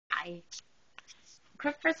why?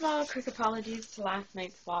 First of all, quick apologies to last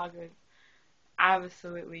night's vlog. It was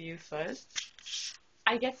absolutely useless.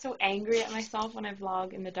 I get so angry at myself when I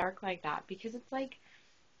vlog in the dark like that because it's like,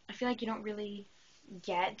 I feel like you don't really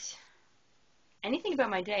get anything about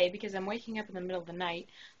my day because I'm waking up in the middle of the night,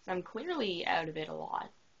 so I'm clearly out of it a lot.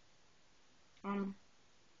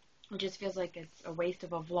 It just feels like it's a waste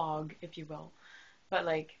of a vlog, if you will. But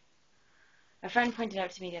like, a friend pointed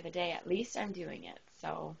out to me the other day, at least I'm doing it,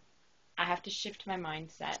 so I have to shift my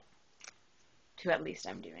mindset to at least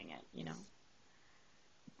I'm doing it, you know?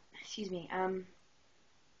 Excuse me, I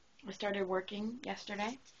started working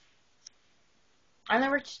yesterday. I only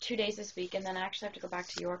worked 2 days this week, and then I actually have to go back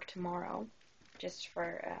to York tomorrow, just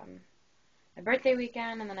for my birthday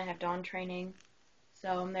weekend, and then I have dawn training,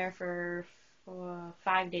 so I'm there for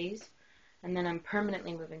 5 days, and then I'm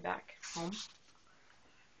permanently moving back home,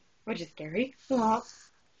 which is scary. But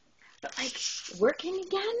like, working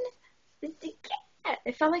again,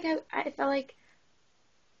 it felt like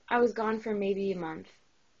I was gone for maybe a month.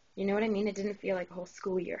 You know what I mean? It didn't feel like a whole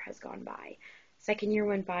school year has gone by. Second year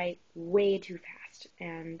went by way too fast,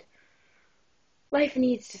 and life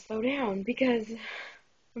needs to slow down because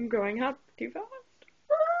I'm growing up too fast.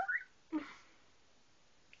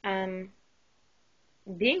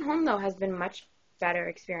 Being home though has been much better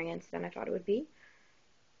experience than I thought it would be.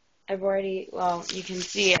 Well, you can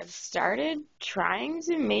see I've started trying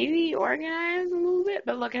to maybe organize a little bit,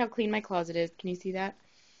 but look at how clean my closet is. Can you see that?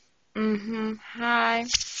 Hi.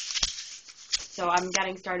 So I'm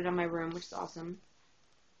getting started on my room, which is awesome.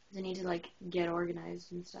 I need to like get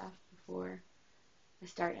organized and stuff before I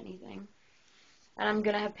start anything. And I'm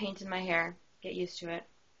gonna have paint in my hair. Get used to it.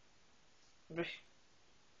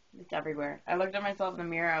 It's everywhere. I looked at myself in the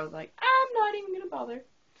mirror. I was like, I'm not even gonna bother.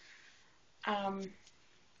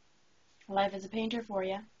 Life as a painter for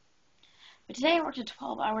you. But today I worked a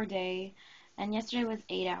 12-hour day, and yesterday was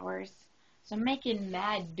 8 hours. So I'm making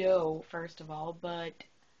mad dough, first of all, but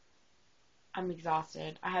I'm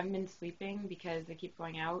exhausted. I haven't been sleeping because I keep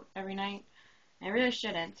going out every night. And I really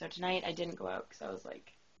shouldn't, so tonight I didn't go out because I was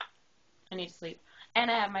like, I need to sleep. And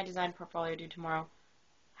I have my design portfolio due tomorrow.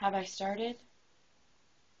 Have I started?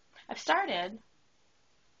 I've started,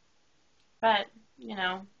 but, you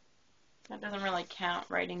know, that doesn't really count,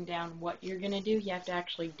 writing down what you're going to do. You have to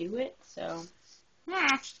actually do it, so,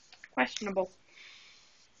 questionable.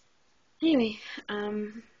 Anyway,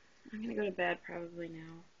 I'm going to go to bed probably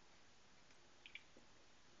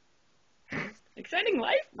now. Exciting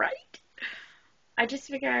life, right? I just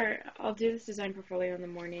figure I'll do this design portfolio in the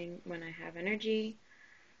morning when I have energy.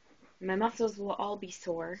 My muscles will all be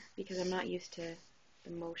sore because I'm not used to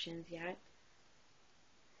the motions yet.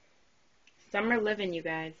 Summer living, you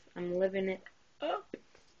guys. I'm living it up.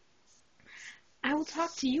 I will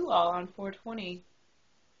talk to you all on 420.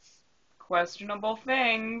 Questionable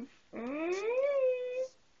things.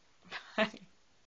 Bye.